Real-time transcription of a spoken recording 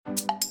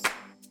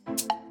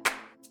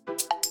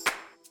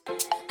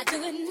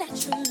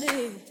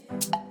naturally.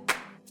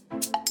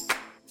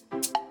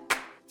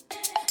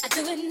 I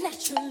do it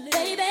naturally,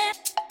 baby.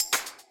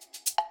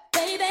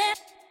 Baby.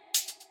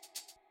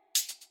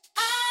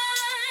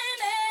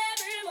 I'm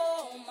every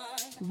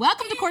woman.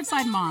 Welcome to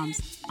Courtside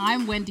Moms.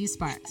 I'm Wendy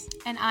Sparks.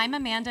 And I'm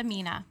Amanda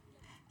Mina.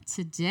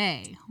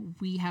 Today,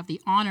 we have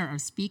the honor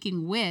of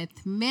speaking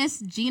with Miss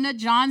Gina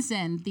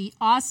Johnson, the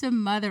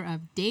awesome mother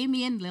of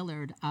Damian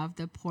Lillard of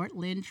the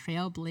Portland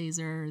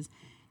Trailblazers.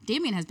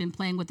 Damian has been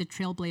playing with the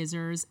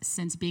Trailblazers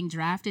since being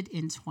drafted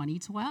in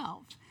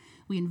 2012.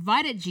 We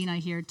invited Gina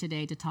here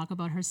today to talk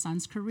about her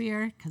son's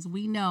career because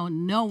we know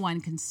no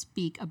one can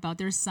speak about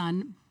their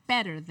son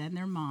better than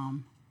their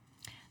mom.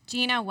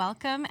 Gina,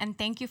 welcome, and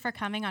thank you for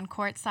coming on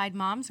Courtside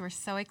Moms. We're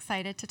so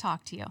excited to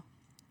talk to you.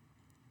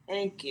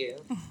 Thank you.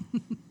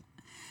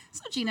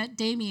 So, Gina,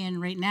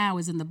 Damian right now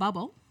is in the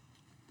bubble,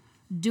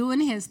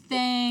 doing his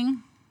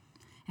thing,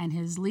 and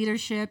his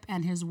leadership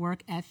and his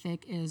work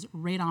ethic is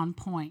right on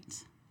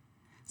point.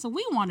 So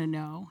we want to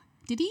know,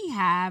 did he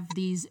have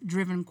these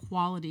driven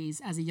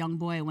qualities as a young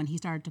boy when he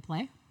started to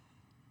play?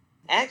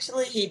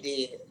 Actually, he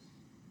did.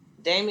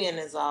 Damian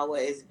has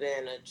always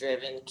been a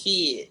driven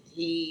kid.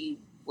 He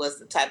was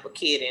the type of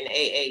kid in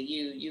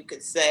AAU, you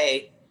could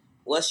say,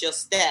 what's your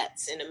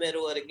stats in the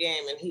middle of the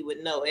game, and he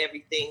would know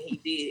everything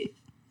he did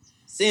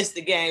since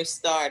the game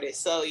started.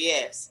 So,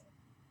 yes,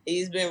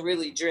 he's been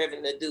really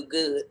driven to do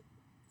good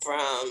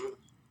from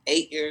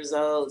 8 years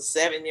old,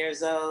 7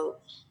 years old.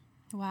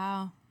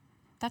 Wow.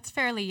 That's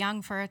fairly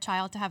young for a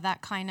child to have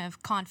that kind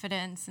of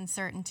confidence and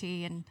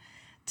certainty and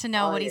to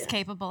know what he's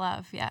capable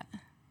of. Yeah.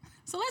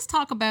 So let's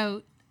talk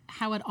about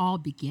how it all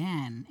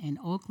began in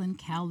Oakland,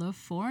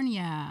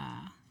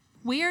 California.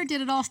 Where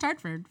did it all start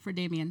for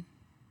Damian?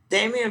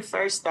 Damian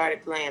first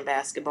started playing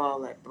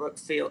basketball at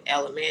Brookfield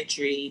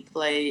Elementary. He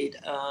played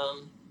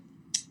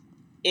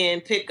in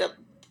pickup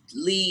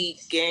league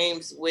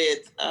games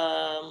with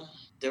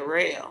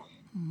Darrell.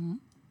 Mm-hmm.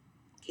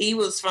 He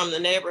was from the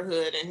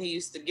neighborhood, and he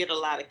used to get a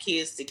lot of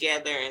kids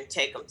together and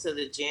take them to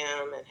the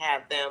gym and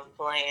have them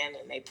playing,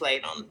 and they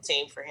played on the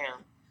team for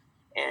him.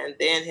 And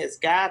then his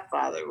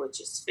godfather, which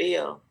is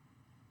Phil,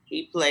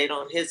 he played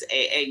on his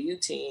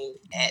AAU team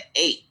at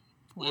 8.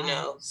 Wow. You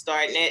know,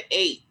 starting at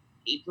 8,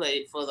 he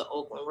played for the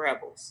Oakland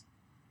Rebels.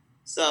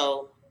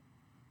 So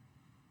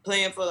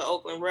playing for the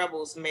Oakland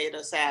Rebels made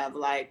us have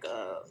like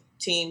a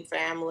team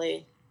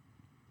family,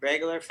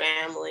 regular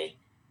family,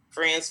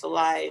 friends for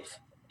life.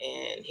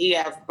 And he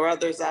have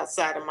brothers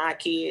outside of my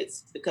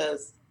kids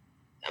because,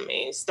 I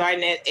mean,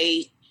 starting at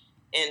 8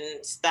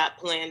 and stop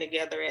playing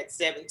together at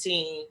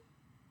 17,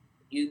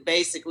 you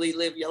basically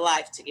live your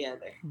life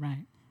together.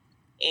 Right.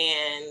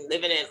 And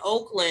living in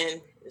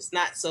Oakland is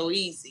not so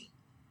easy.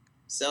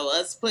 So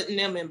us putting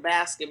them in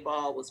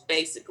basketball was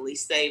basically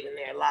saving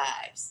their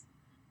lives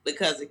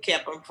because it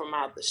kept them from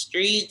out the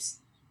streets.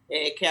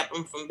 It kept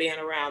them from being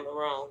around the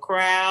wrong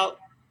crowd.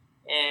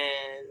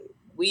 And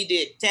we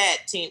did tag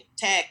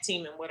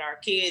teaming with our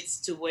kids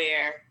to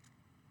where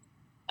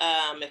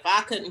if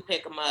I couldn't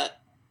pick them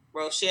up,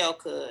 Rochelle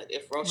could.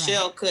 If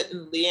Rochelle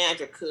couldn't,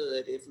 Leandra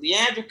could. If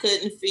Leandra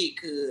couldn't, Fee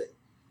could.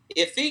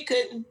 If Fee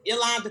couldn't,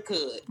 Yolanda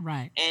could.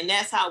 Right. And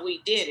that's how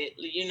we did it.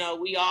 You know,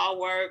 we all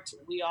worked.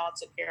 We all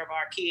took care of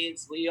our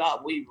kids. We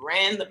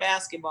ran the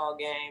basketball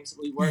games.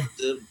 We worked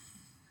the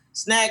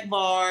snack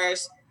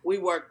bars. We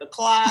worked the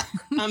clock.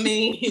 I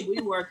mean,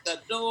 we worked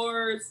the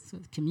doors. So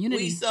the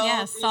community.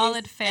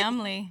 Solid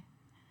family.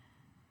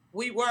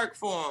 We worked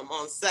for them.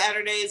 On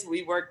Saturdays,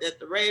 we worked at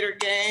the Raider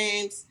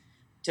games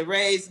to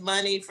raise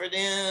money for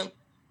them.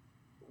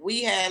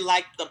 We had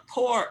like the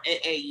poor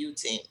AAU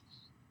team.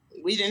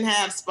 We didn't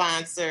have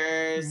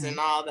sponsors and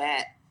all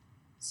that.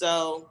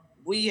 So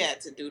we had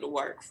to do the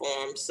work for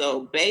them. So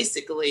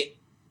basically,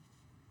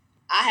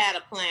 I had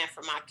a plan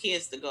for my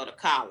kids to go to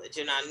college,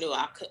 and I knew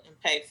I couldn't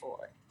pay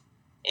for it.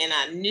 And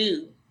I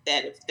knew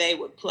that if they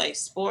would play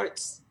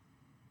sports,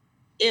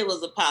 it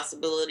was a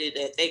possibility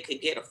that they could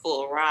get a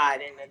full ride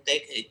and that they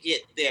could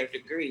get their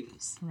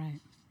degrees. Right.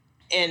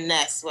 And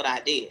that's what I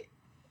did.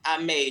 I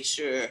made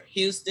sure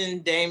Houston,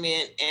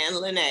 Damian, and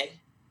Lene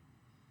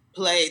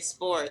played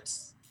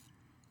sports.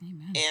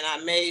 Amen. And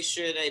I made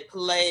sure they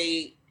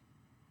played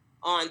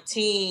on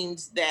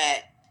teams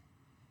that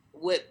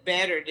would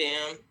better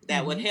them,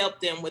 that would help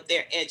them with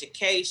their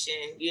education,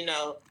 you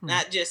know,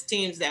 not just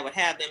teams that would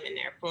have them in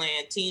their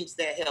plan, teams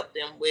that help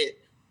them with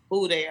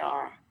who they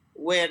are,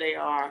 where they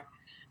are,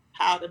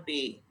 how to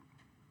be.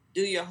 Do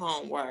your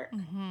homework.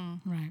 Mm-hmm.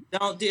 Right.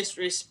 Don't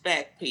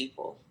disrespect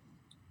people.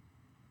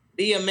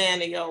 Be a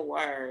man of your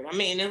word. I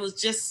mean, it was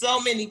just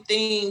so many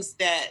things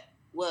that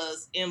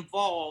was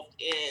involved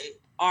in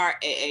our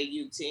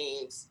AAU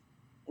teams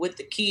with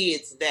the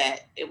kids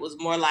that it was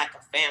more like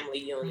a family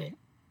unit. Right.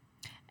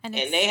 And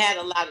they had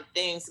a lot of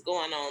things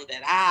going on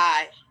that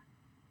I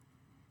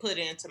put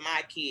into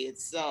my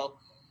kids. So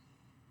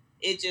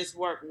it just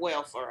worked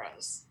well for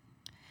us.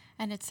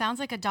 And it sounds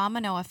like a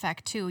domino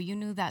effect, too. You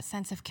knew that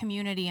sense of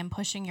community and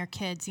pushing your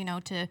kids, you know,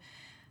 to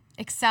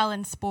excel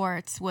in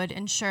sports would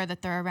ensure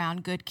that they're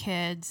around good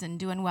kids and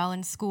doing well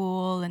in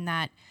school, and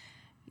that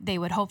they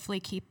would hopefully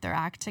keep their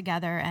act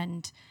together.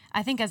 And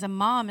I think as a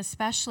mom,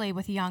 especially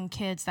with young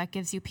kids, that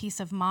gives you peace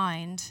of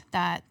mind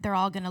that they're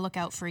all going to look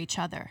out for each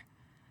other.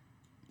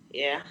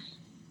 Yeah,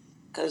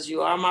 because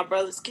you are my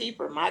brother's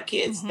keeper. My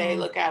kids, they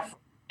look out for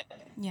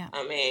Yeah.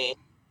 I mean,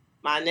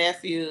 my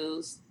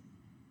nephews,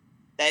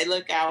 they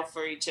look out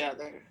for each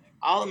other.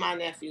 All of my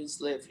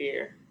nephews live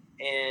here,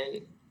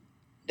 and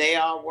they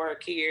all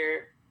work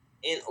here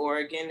in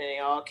Oregon, and they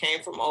all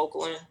came from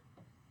Oakland.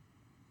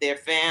 Their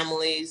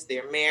families,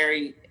 they're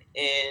married,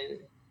 and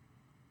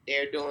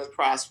they're doing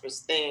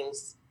prosperous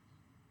things.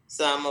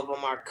 Some of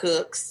them are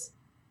cooks.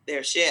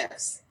 They're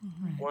chefs.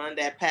 One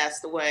that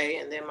passed away,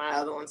 and then my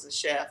other one's a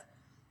chef.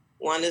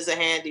 One is a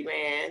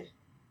handyman.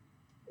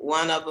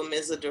 One of them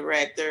is a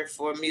director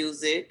for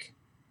music.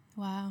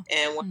 Wow.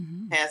 And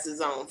one has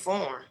his own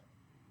farm.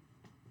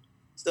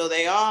 So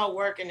they all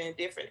working in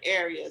different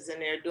areas,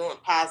 and they're doing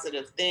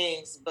positive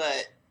things,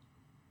 but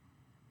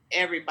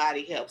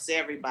everybody helps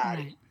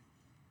everybody. Right.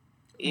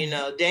 You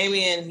know,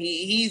 Damien,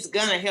 he's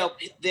gonna help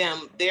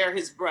them. They're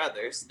his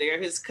brothers.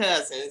 They're his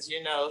cousins.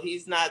 You know,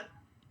 he's not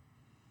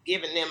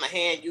giving them a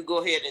hand. You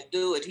go ahead and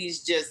do it.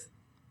 He's just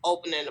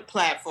opening a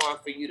platform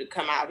for you to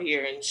come out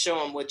here and show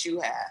them what you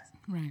have.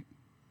 Right.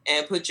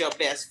 And put your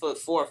best foot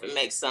forth and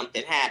make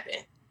something happen.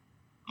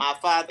 My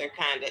father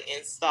kind of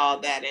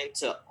installed that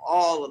into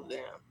all of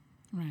them.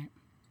 Right.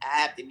 I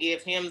have to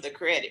give him the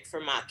credit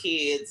for my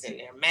kids and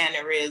their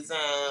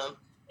mannerism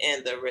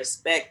and the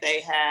respect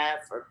they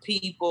have for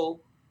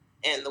people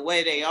and the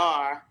way they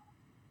are.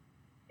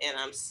 And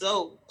I'm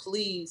so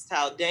pleased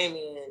how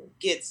Damien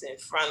gets in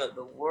front of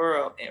the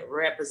world and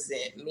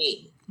represent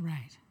me.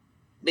 Right.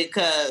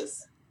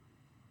 Because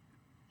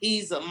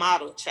he's a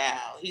model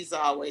child. He's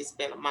always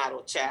been a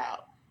model child.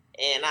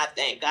 And I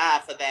thank God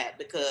for that,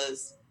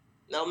 because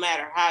no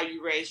matter how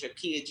you raise your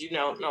kids, you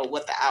don't know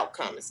what the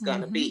outcome is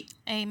going to be.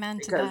 Amen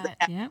to Because that.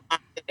 they have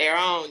their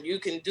own. You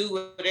can do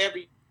whatever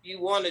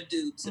you want to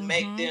do to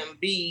make them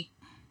be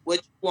what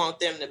you want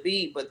them to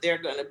be, but they're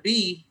going to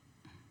be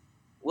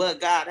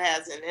what God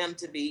has in them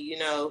to be. You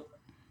know,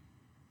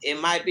 it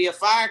might be a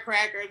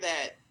firecracker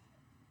that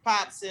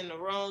pops in the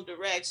wrong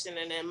direction,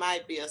 and it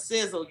might be a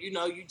sizzle. You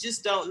know, you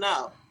just don't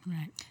know.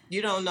 Right.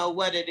 You don't know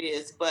what it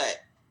is,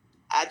 but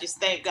I just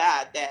thank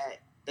God that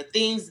the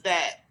things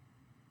that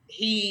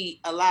he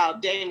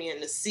allowed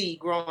Damien to see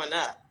growing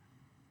up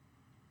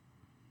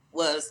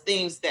was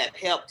things that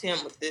helped him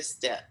with this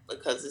step,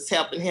 because it's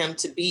helping him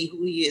to be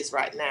who he is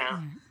right now.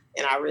 Right.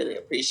 And I really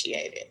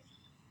appreciate it.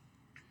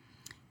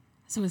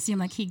 So it seemed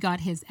like he got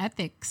his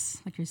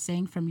ethics, like you're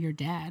saying, from your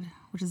dad,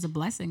 which is a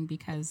blessing,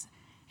 because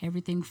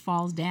everything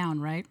falls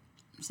down, right?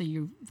 So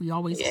we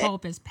always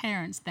hope as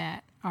parents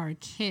that our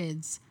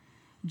kids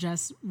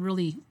just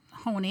really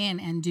hone in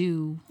and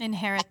do.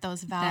 Inherit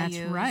those values.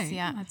 That's right.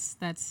 Yeah.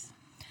 That's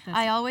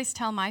I always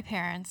tell my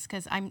parents,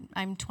 because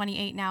I'm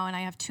 28 now and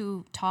I have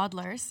 2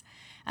 toddlers,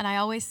 and I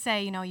always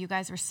say, you know, you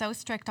guys were so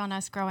strict on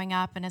us growing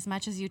up, and as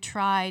much as you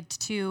tried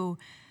to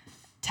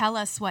tell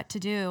us what to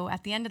do,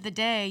 at the end of the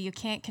day, you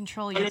can't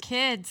control your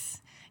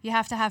kids. You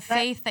have to have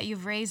faith that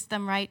you've raised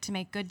them right to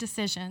make good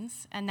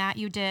decisions, and that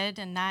you did,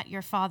 and that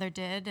your father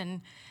did.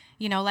 And,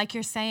 you know, like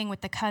you're saying with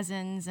the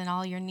cousins and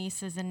all your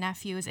nieces and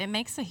nephews, it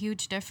makes a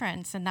huge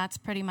difference, and that's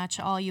pretty much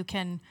all you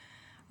can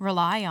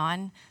rely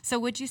on. So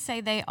would you say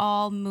they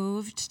all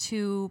moved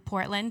to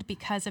Portland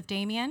because of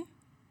Damien?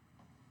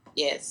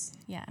 Yes.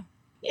 Yeah.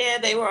 Yeah,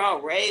 they were all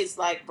raised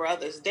like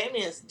brothers.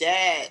 Damien's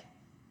dad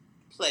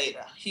played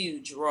a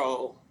huge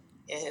role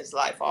in his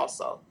life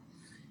also.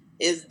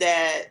 His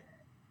dad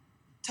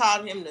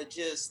taught him to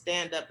just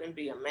stand up and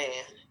be a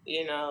man,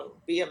 you know,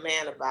 be a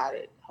man about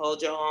it,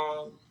 hold your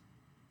own,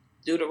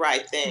 do the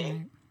right thing.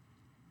 right.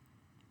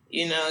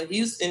 You know,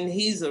 Houston,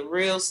 he's a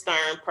real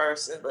stern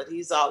person, but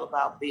he's all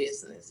about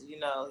business. You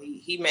know,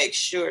 he makes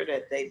sure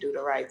that they do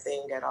the right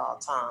thing at all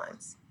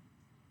times.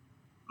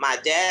 My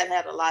dad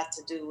had a lot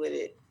to do with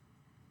it,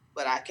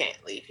 but I can't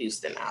leave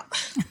Houston out.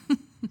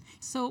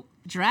 So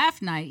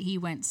draft night, he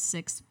went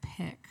 6th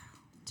pick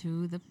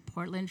to the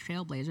Portland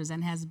Trailblazers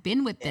and has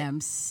been with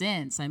them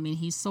since. I mean,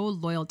 he's so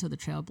loyal to the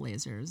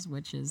Trailblazers,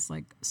 which is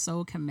like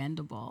so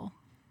commendable.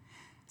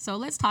 So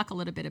let's talk a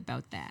little bit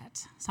about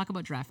that. Let's talk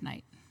about draft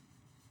night.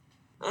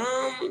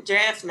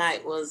 Draft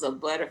night was a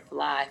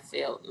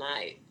butterfly-filled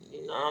night.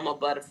 You know, I'm a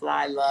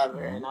butterfly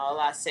lover, and all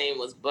I seen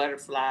was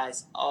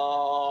butterflies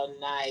all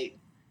night.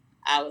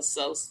 I was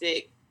so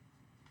sick.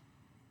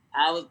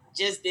 I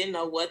just didn't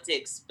know what to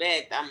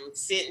expect. I'm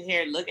sitting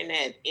here looking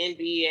at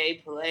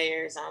NBA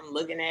players. I'm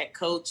looking at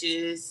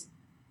coaches,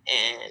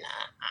 and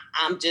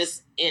I'm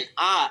just in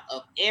awe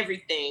of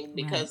everything,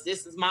 because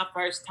this is my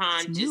first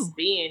time just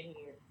being here.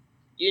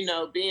 You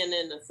know, being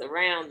in the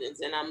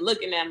surroundings, and I'm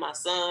looking at my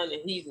son,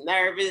 and he's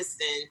nervous,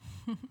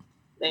 and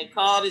they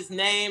called his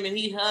name, and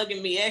he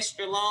hugging me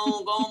extra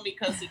long on me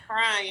because he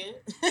crying.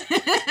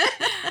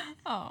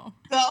 Oh.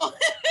 So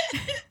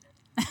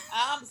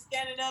I'm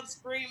standing up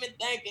screaming,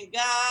 thanking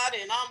God,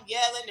 and I'm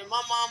yelling, and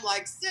my mom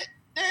like, sit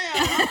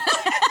down.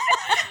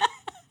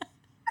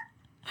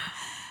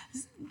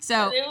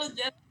 So But it was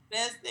just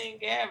best thing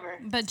ever.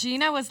 But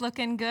Gina was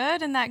looking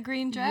good in that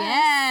green dress.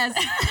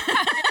 Yes.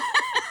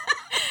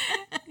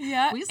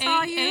 Yeah. We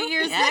saw you. 8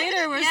 years Yeah.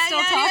 later, we're Yeah, still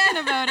yeah, talking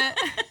yeah. about it.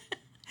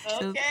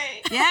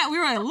 Okay. Yeah, we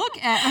were like,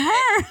 look at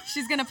her.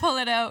 She's going to pull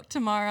it out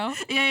tomorrow.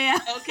 Yeah.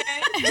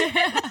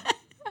 Okay.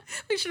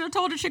 We should have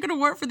told her she could have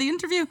worked for the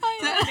interview. Okay.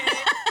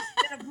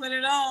 Gotta put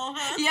it on,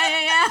 huh?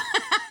 Yeah.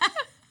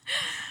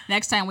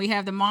 Next time we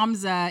have the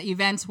mom's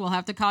events, we'll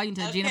have to call you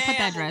until Gina Okay, put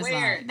that I'm dress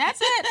aware. on.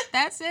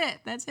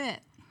 That's it.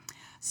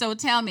 So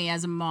tell me,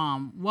 as a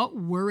mom, what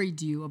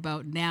worried you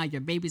about now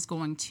your baby's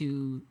going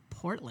to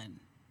Portland?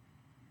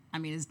 I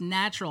mean, it's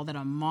natural that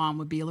a mom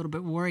would be a little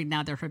bit worried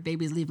now that her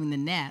baby's leaving the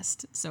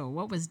nest. So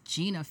what was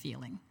Gina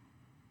feeling?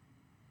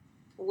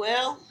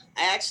 Well,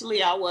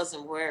 actually, I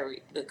wasn't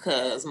worried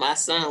because my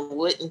son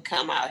wouldn't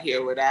come out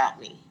here without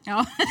me.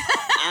 Oh,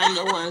 I'm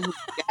the one who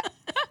got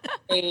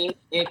paid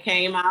and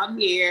came out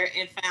here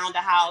and found a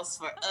house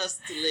for us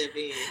to live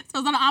in.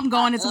 so then I'm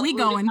going. It's we Uprooted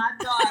going. My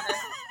daughter.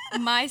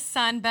 My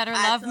son better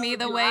I love told me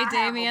the you, way I have a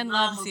Damien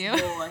loves mama's you.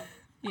 boy.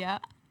 Yeah.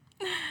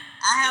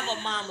 I have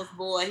a mama's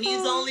boy.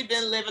 He's only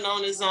been living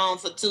on his own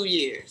for 2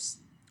 years.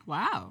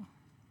 Wow.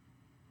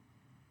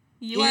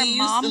 You He are used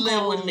mom to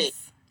live with goals. me.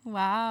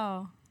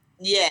 Wow.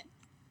 Yeah,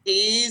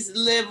 he's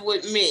lived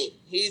with me.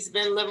 He's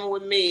been living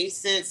with me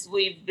since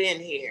we've been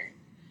here.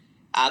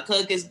 I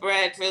cook his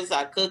breakfast.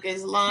 I cook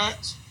his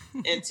lunch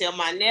until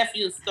my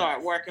nephews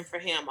start working for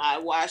him. I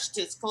washed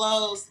his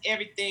clothes,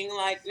 everything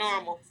like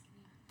normal.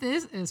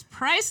 This is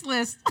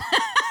priceless.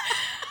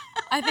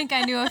 I think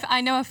I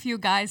know a few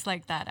guys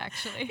like that,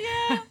 actually.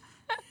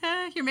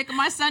 You're making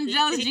my son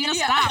jealous, He Gina. has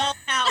his Stop. own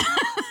house.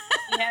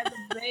 He has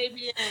a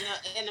baby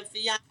and a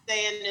fiance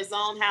in his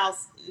own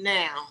house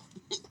now.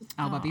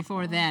 Oh, but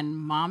before then,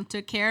 mom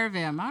took care of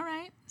him. All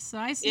right. So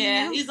I see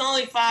Yeah, you. he's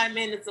only 5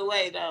 minutes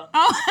away though.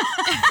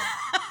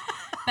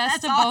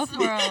 Best of both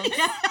worlds.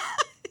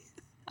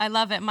 I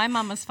love it. My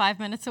mom was 5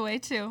 minutes away,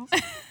 too.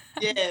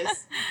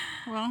 Yes.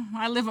 Well,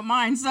 I live with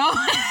mine, so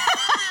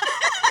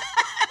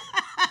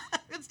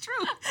it's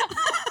true.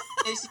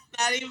 And she's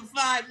not even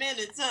 5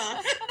 minutes,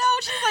 huh? No,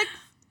 she's like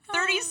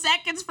 30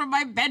 seconds from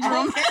my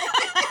bedroom. Okay.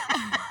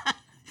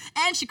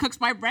 And she cooks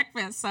my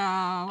breakfast, so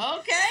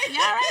Okay. yeah,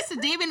 all right. So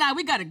Davey and I,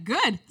 we got it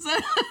good. So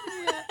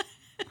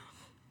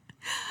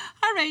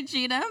all right,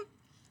 Gina.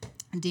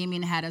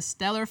 Damien had a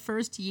stellar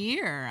first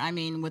year. I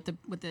mean, with the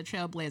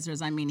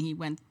Trailblazers. I mean, he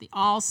went the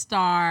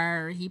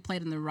All-Star. He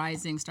played in the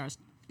Rising Stars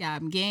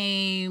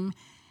game,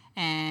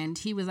 and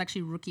he was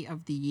actually Rookie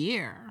of the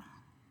Year.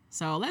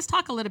 So let's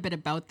talk a little bit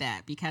about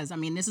that because I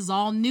mean, this is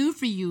all new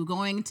for you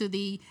going to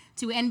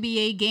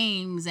NBA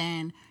games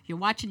and you're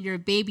watching your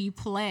baby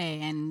play,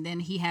 and then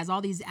he has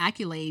all these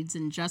accolades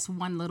in just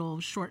one little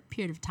short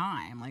period of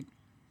time.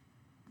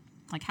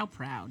 Like how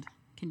proud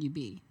can you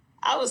be?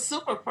 I was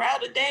super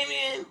proud of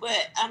Damien,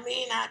 but I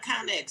mean, I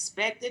kind of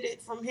expected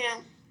it from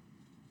him.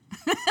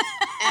 And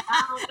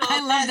I don't know I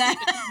if love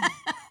that's that.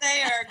 even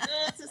say or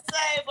good to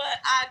say, but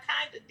I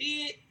kind of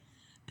did.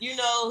 You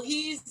know,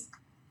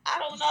 I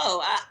don't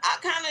know. I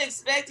kind of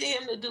expected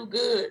him to do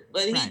good,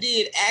 but he Right.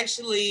 did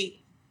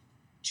actually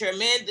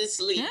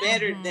tremendously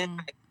better than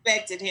I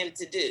expected him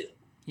to do.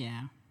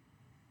 Yeah.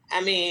 I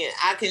mean,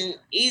 I can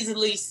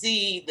easily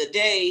see the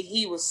day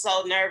he was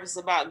so nervous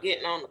about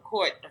getting on the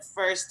court the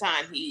first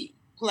time he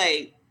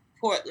played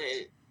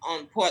Portland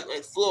on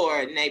Portland floor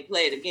and they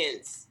played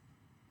against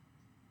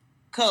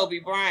Kobe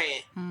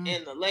Bryant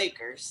and the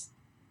Lakers.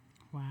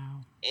 Wow.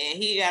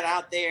 And he got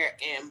out there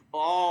and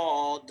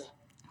balled.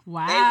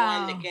 Wow. They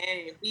won the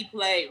game. He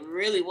played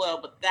really well,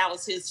 but that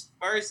was his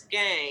first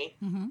game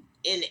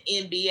in the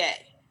NBA.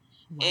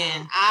 Wow.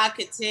 And I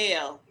could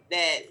tell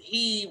that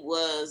he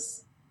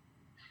was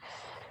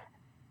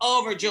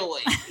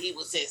overjoyed. He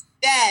was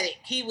ecstatic.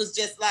 He was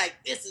just like,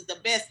 this is the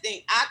best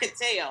thing. I could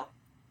tell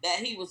that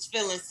he was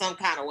feeling some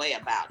kind of way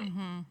about it.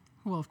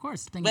 Well, of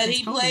course. But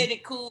he played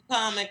it cool,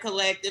 calm, and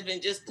collective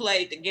and just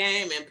played the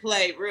game and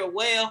played real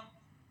well.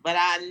 But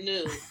I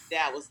knew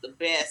that was the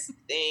best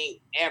thing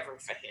ever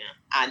for him.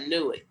 I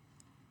knew it.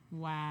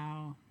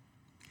 Wow.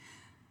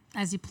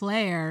 As a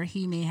player,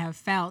 he may have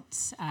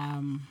felt,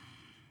 I'm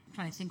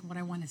trying to think what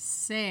I want to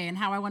say and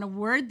how I want to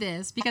word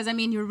this. Because, I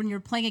mean, when you're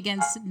playing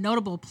against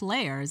notable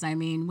players, I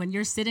mean, when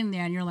you're sitting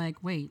there and you're like,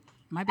 wait,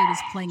 my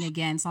baby's playing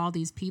against all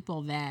these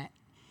people that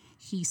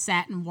he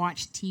sat and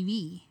watched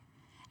TV.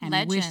 And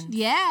Legends.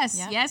 Yes,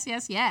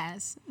 Yep.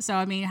 yes. So,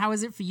 I mean, how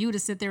is it for you to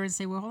sit there and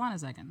say, well, hold on a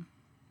second.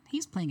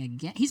 He's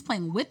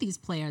playing with these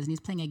players and he's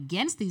playing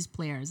against these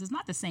players. It's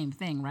not the same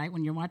thing, right?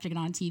 When you're watching it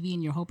on TV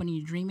and you're hoping and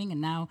you're dreaming, and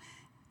now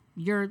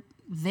you're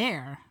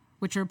there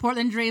with your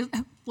Portland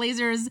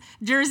Blazers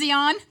jersey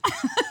on,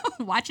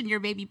 watching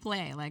your baby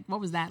play. Like, what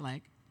was that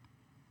like?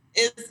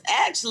 It's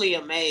actually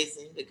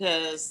amazing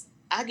because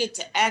I get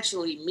to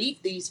actually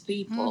meet these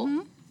people.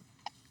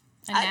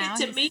 And I now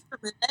get to meet them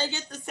and they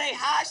get to say,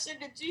 hi,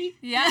 Sugar G.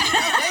 Yeah. They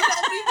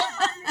know me by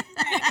my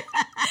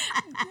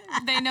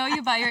nickname. They know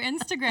you by your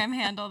Instagram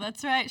handle.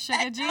 That's right, They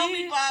Sugar G. know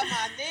me by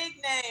my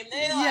nickname.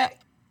 They're Yeah. like,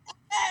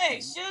 hey,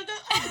 Sugar.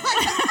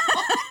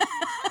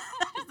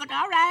 It's like,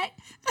 all right.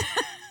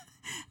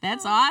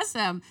 That's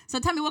awesome. So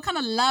tell me, what kind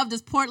of love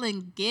does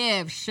Portland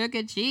give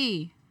Sugar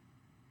G?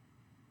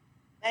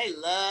 They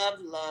love,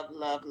 love,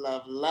 love,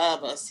 love,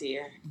 love us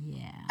here.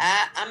 Yeah.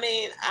 I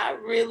mean,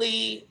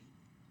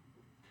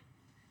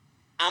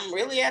 I'm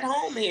really at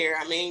home here.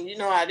 I mean,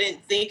 I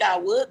didn't think I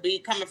would be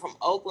coming from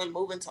Oakland,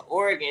 moving to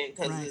Oregon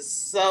because Right. it's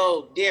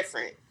so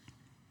different.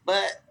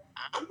 But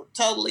I'm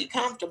totally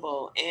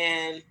comfortable,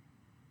 and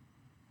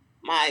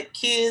my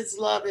kids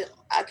love it.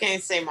 I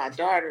can't say my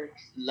daughter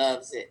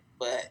loves it,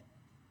 but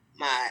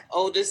my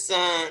oldest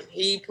son,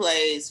 he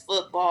plays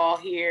football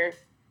here.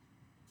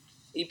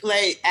 He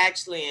played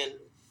actually in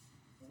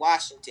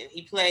Washington.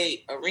 He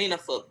played arena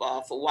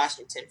football for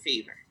Washington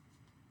Fever.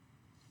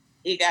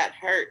 He got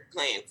hurt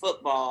playing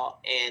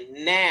football,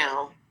 and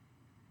now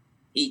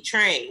he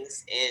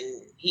trains,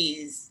 and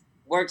he's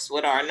works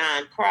with our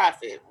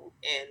nonprofit,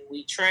 and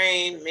we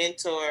train,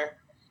 mentor,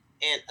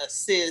 and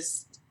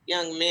assist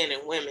young men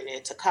and women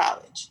into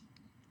college.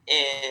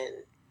 And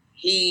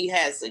he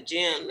has a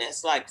gym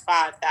that's like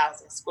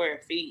 5,000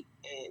 square feet,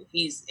 and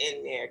he's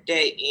in there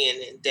day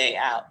in and day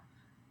out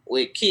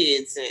with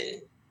kids,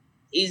 and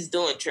he's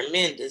doing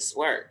tremendous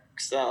work.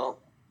 So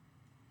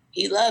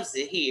he loves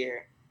it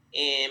here.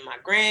 And my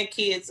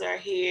grandkids are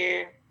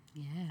here,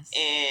 Yes.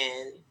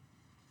 and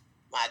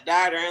my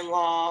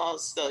daughter-in-law.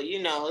 So,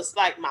 it's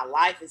like my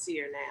life is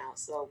here now.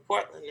 So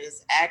Portland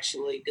is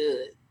actually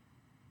good.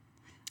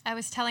 I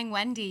was telling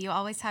Wendy, you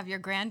always have your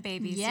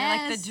grandbabies. You're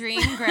like Yes. the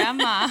dream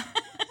grandma.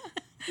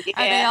 Yeah,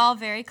 Are they all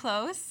very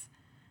close?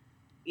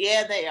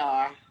 yeah, they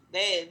are.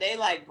 They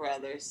like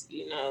brothers.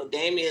 Little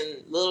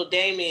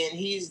Damien,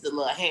 he's the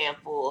little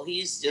handful.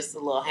 He's just a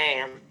little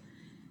ham.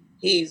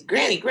 He's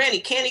Granny,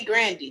 Candy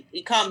Grandy.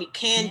 He called me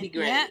Candy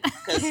Grandy. Yeah.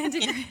 'cause Candy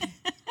Granny.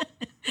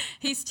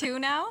 He's 2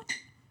 now?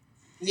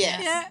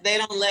 yes, Yeah. they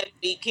don't let me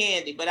eat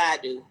candy, but I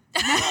do.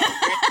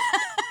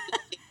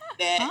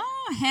 That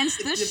Oh, hence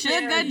the The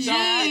Sugar parent G.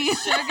 died.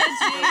 Sugar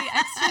G,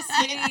 extra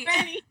sweet.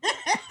 Granny.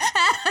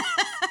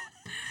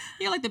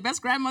 You're like the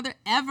best grandmother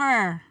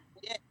ever.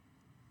 Yeah.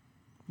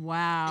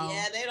 Wow.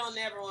 Yeah, they don't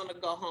ever want to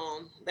go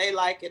home. They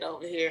like it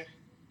over here.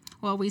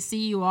 Well, we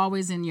see you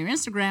always in your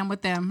Instagram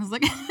with them. It's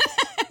like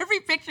every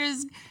picture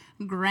is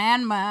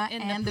grandma In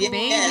the and the pool.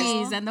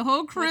 babies and the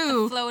whole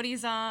crew. With the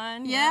floaties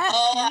on. Yeah.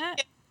 Oh, Yeah. I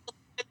can't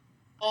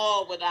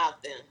go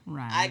without them.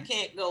 Right. I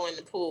can't go in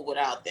the pool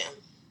without them.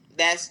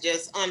 That's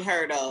just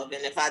unheard of.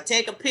 And if I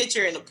take a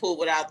picture in the pool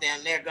without them,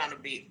 they're gonna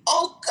be,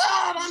 oh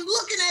God, I'm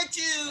looking at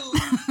you.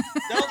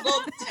 Don't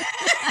go.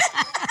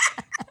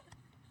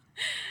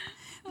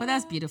 But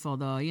that's beautiful,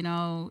 though.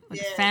 Like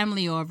Yeah.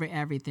 family over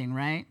everything,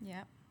 right?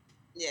 Yep.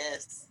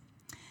 Yes.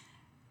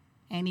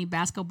 Any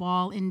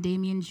basketball in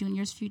Damien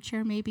Jr.'s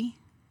future, maybe?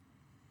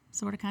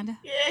 Sort of, kind of?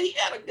 Yeah, he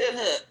got a good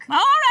hook. All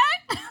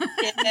right.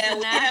 Yeah, we have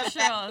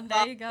Natural.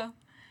 There you go.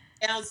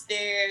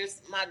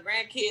 downstairs, my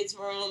grandkids'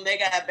 room. They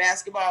got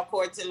basketball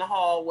courts in the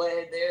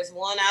hallway. There's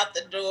one out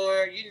the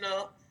door.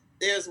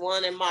 There's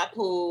one in my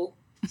pool.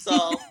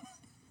 So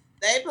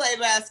they play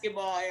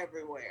basketball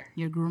everywhere.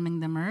 You're grooming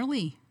them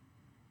early.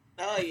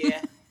 Oh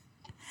yeah.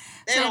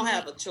 They So- don't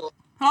have a choice.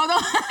 Hold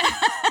on.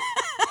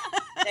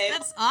 They,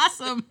 That's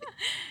awesome.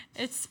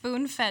 It's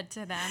spoon fed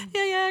to them.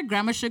 Yeah.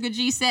 Grandma Sugar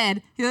G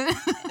said.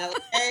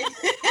 okay.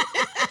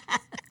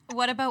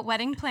 What about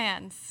wedding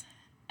plans?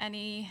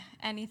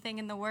 Anything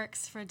in the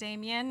works for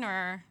Damien,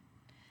 or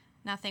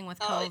nothing with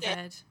Oh, COVID?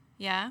 yeah.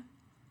 Yeah.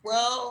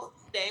 Well,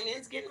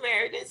 Damien's getting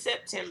married in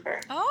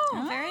September.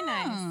 Oh, very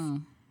nice.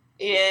 Oh.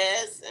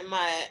 Yes, and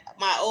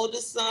my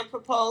oldest son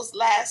proposed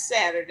last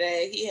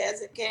Saturday. He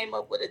hasn't came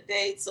up with a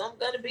date, so I'm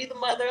going to be the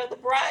mother of the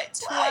bride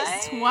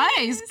twice.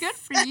 Twice. Good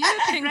for you.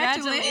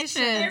 Congratulations.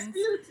 Near Congratulations.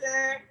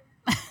 future.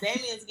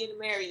 Damien's getting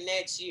married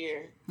next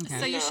year. Okay.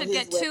 So you No, should his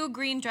get wed- 2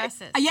 green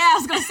dresses. Yeah, I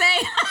was going to say.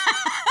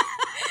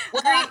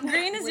 Well,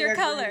 Green is your we're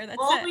color, green. that's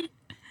Well, it.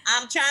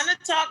 I'm trying to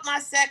talk my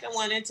second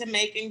one into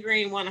making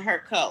green one of her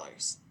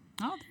colors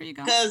Oh, there you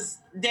go. because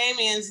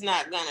Damien's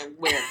not going to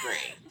wear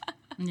green.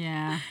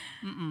 Yeah.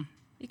 Mm-mm.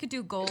 You could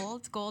do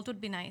gold. Gold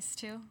would be nice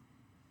too.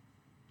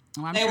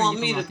 Oh, I'm They sure want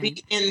you me can to rock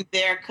be in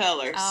their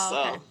colors.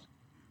 Oh, okay.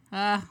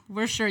 So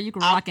We're sure you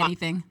can I'll rock find-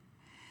 anything.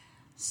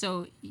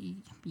 So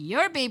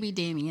your baby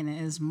Damien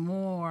is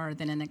more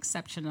than an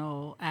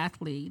exceptional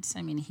athlete.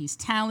 I mean, he's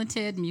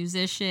talented,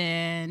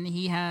 musician.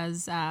 He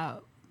has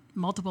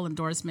multiple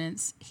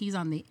endorsements. He's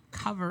on the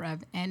cover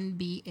of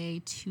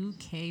NBA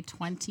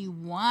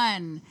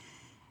 2K21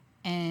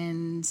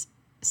 and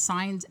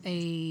signed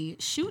a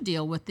shoe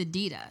deal with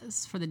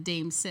Adidas for the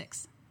Dame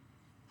 6.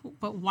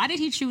 But why did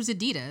he choose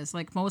Adidas?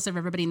 Like most of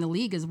everybody in the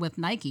league is with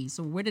Nike.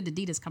 So where did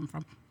Adidas come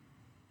from?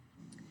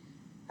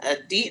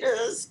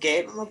 Adidas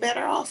gave him a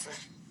better offer.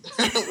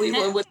 We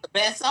went with the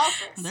best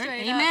offer. There,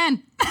 Straight up.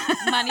 amen.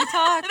 Money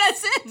talks.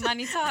 That's it.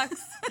 Money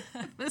talks.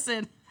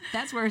 Listen,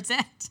 that's where it's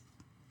at.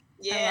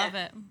 Yeah, I love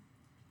it.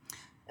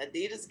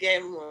 Adidas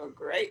gave him a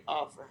great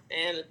offer,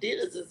 and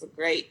Adidas is a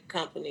great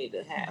company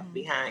to have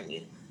behind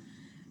you.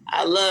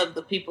 I love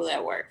the people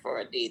that work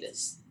for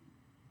Adidas.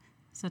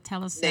 So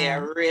tell us.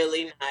 They're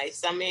really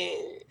nice. I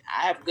mean,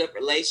 I have a good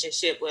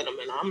relationship with them,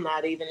 and I'm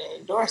not even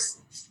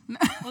endorsing.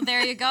 Well,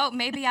 there you go.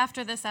 Maybe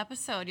after this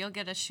episode, you'll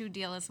get a shoe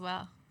deal as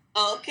well.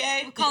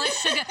 Okay. We'll call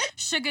it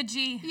Sugar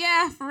G.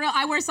 Yeah, for real.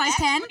 I wear size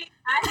 10.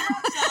 I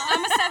hope so.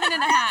 I'm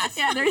a 7.5.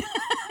 Yeah, there.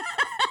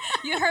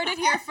 You heard it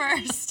here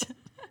first.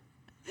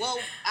 Well,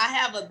 I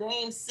have a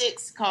Dame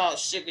 6 called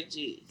Sugar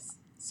G's.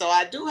 So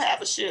I do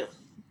have a shoe.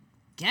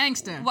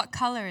 Gangster. What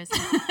color is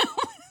it?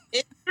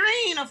 It's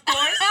green, of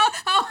course.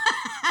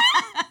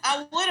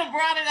 I would have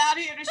brought it out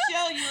here to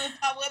show you if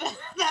I would have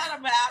thought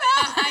about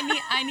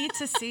it. I need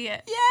to see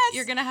it. Yes.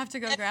 You're gonna have to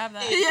go grab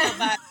that.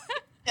 Yeah.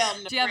 Tell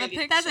them to Do you have a bring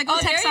it. picture? That's it. Go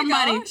text there you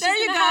somebody. go. There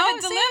She's you gonna go. have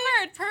it See?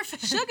 delivered.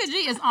 Perfect. Sugar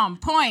G is on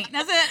point.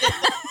 That's it.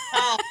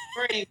 Oh,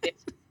 bring it.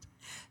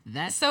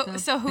 That's So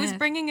the who's best.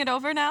 bringing it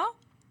over now?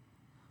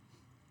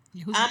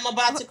 Who's- I'm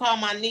about to call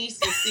my niece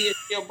and see if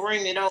she'll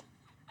bring it over.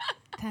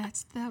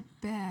 That's the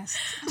best.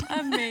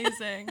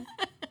 Amazing.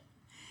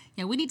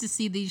 Yeah, we need to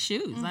see these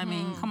shoes. I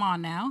mean, come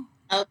on now.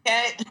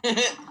 Okay.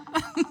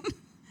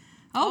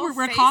 Oh,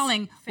 we're Face-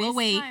 calling. We'll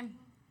wait. FaceTime.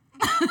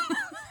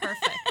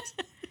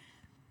 Perfect.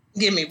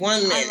 Give me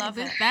 1 minute. I love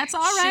it. That's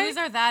all right. Shoes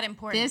are that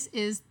important. This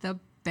is the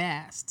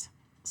best.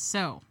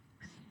 So,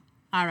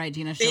 all right,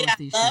 Gina, show See, us I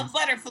these love shoes.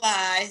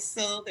 butterflies,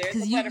 so there's a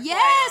 'Cause you, butterfly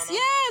yes, on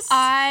 'em.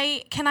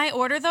 yes. Can I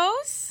order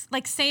those?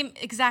 Like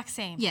exact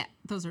same. Yeah,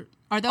 those are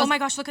those. Oh my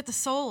gosh, look at the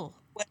sole.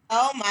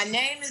 Well, my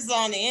name is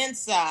on the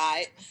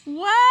inside.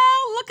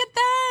 Wow, look at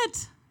that.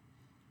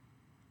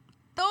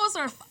 Those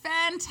are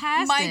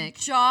fantastic. My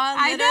jaw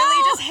I literally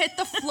know. just hit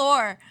the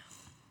floor.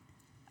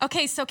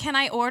 Okay, so can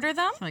I order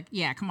them? Like,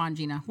 yeah, come on,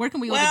 Gina. Where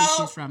can we order these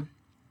Well, shoes from?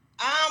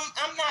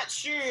 I'm not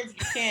sure if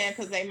you can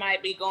because they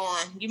might be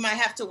gone. You might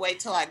have to wait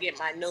till I get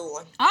my new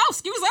one. Oh,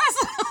 excuse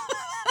us.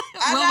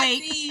 I We'll got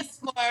wait. these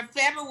for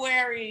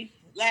February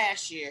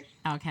last year.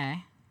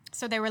 Okay.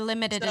 So they were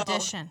limited So-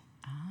 edition,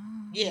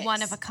 Yes.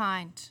 one of a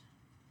kind.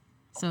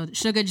 So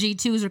Sugar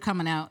G2s are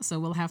coming out, so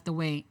we'll have to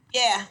wait.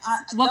 Yeah.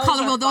 What those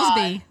color are will those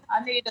fine. be?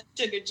 I need a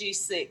Sugar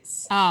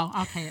G6. Oh,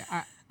 okay.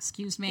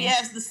 Excuse me. He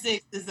has the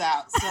 6s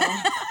out, so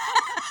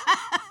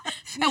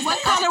And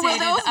what color will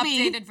those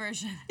be? Updated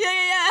version.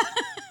 Yeah.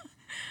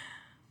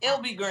 it'll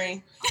be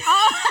green.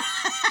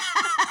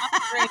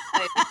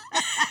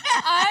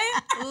 I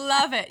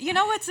love it. You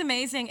know what's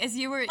amazing is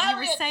you were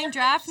Probably a saying different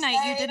draft night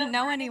you shade didn't of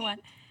know green. anyone.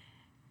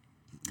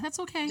 That's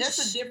okay.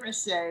 Just a different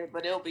shade,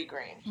 but it'll be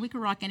green. We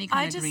could rock any kind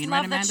I of just green,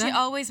 love right, that Amanda? she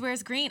always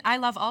wears green. I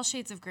love all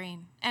shades of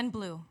green and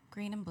blue.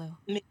 Green and blue.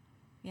 Me-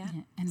 Yeah.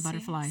 And See?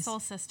 butterflies. Soul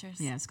sisters.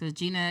 Yes, because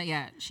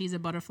Gina, she's a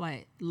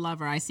butterfly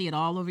lover. I see it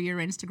all over your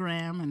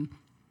Instagram, and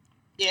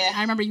Yeah.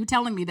 I remember you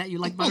telling me that you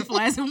like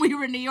butterflies when we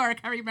were in New York.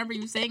 I remember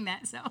you saying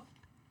that. So,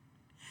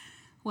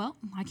 well,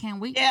 I can't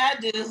wait. Yeah, I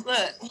do.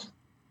 Look.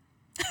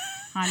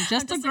 I'm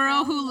just a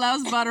girl who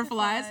loves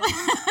butterflies.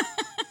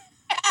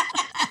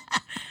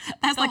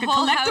 That's The like a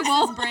whole house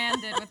collectible. is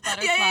branded with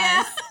butterflies.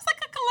 Yeah. It's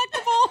like a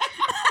collectible.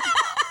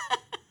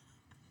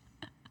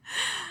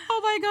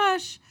 Oh my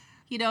gosh.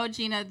 You know,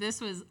 Gina, this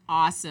was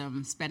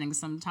awesome spending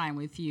some time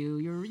with you.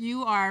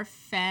 You are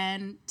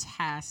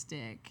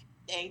fantastic.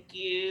 Thank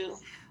you.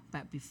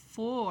 But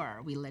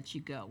before we let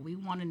you go, we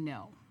want to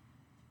know,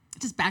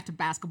 just back to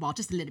basketball,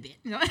 just a little bit.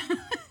 You know?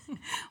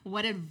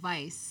 What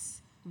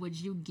advice would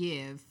you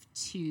give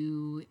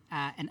to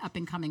an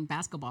up-and-coming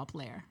basketball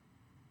player?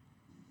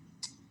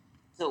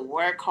 To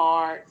work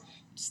hard,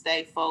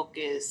 stay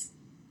focused,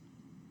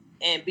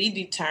 and be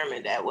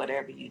determined at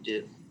whatever you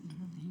do.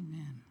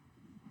 Amen.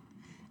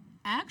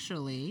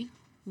 Actually,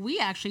 we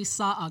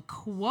saw a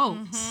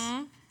quote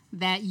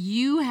that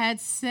you had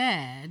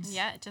said.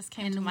 Yeah, it just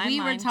came And to my we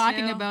mind. were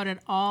talking too. about it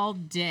all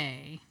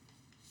day.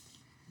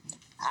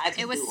 I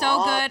can It was do so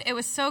all- good. It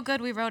was so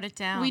good. We wrote it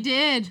down. We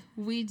did.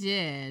 We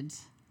did.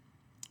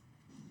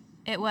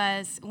 It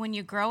was when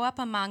you grow up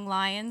among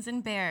lions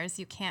and bears,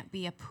 you can't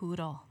be a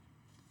poodle.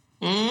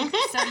 Mhm.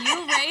 So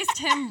you raised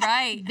him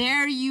right.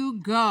 There you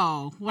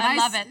go. What I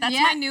love it. That's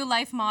yeah. my new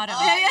life motto.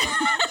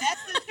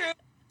 That's the truth.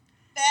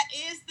 That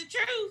is the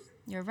truth.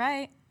 You're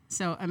right.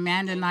 So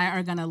Amanda and I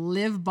are gonna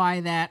live by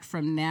that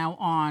from now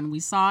on. We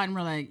saw it and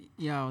we're like,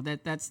 yo,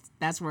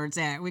 that's where it's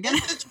at. We got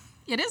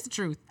it is the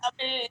truth. I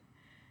mean,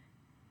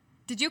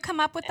 Did you come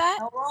up with that?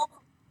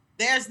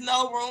 there's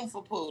no room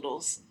for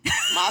poodles.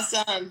 My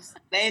sons,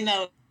 they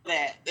know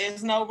that.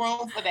 There's no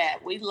room for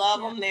that. We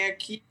love them. They're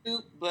cute,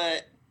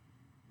 but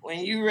when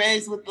you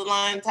raise with the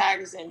lion,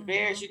 tigers, and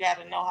bears, you got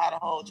to know how to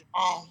hold your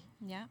own.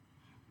 Yeah.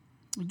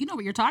 You know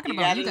what you're talking You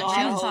about. got to You know got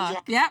how to shoes. hold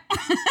your Yep.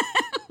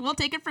 We'll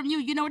take it from you.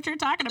 You know what you're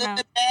talking own. about.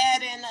 The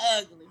bad and the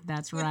ugly.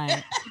 That's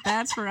right.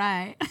 That's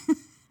right.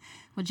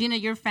 Well, Gina,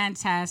 you're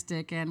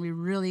fantastic, and we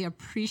really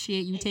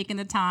appreciate you taking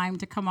the time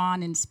to come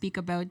on and speak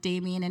about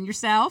Damien and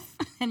yourself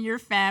and your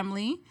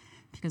family,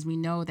 because we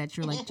know that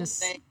you're like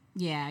just,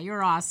 yeah,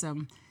 you're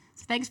awesome.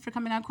 So thanks for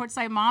coming on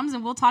Courtside Moms,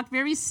 and we'll talk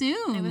very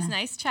soon. It was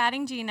nice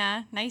chatting,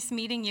 Gina. Nice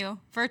meeting you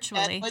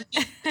virtually. That's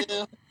what you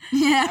do.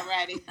 Yeah.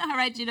 Alrighty. All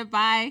right, Gina,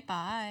 bye.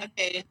 Bye.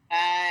 Okay,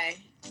 bye.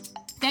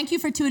 Thank you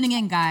for tuning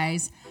in,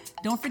 guys.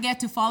 Don't forget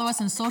to follow us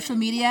on social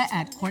media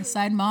at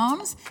Courtside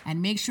Moms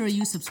and make sure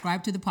you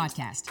subscribe to the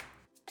podcast.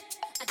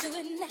 I do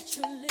it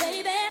naturally,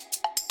 baby.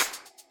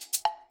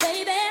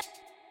 Baby.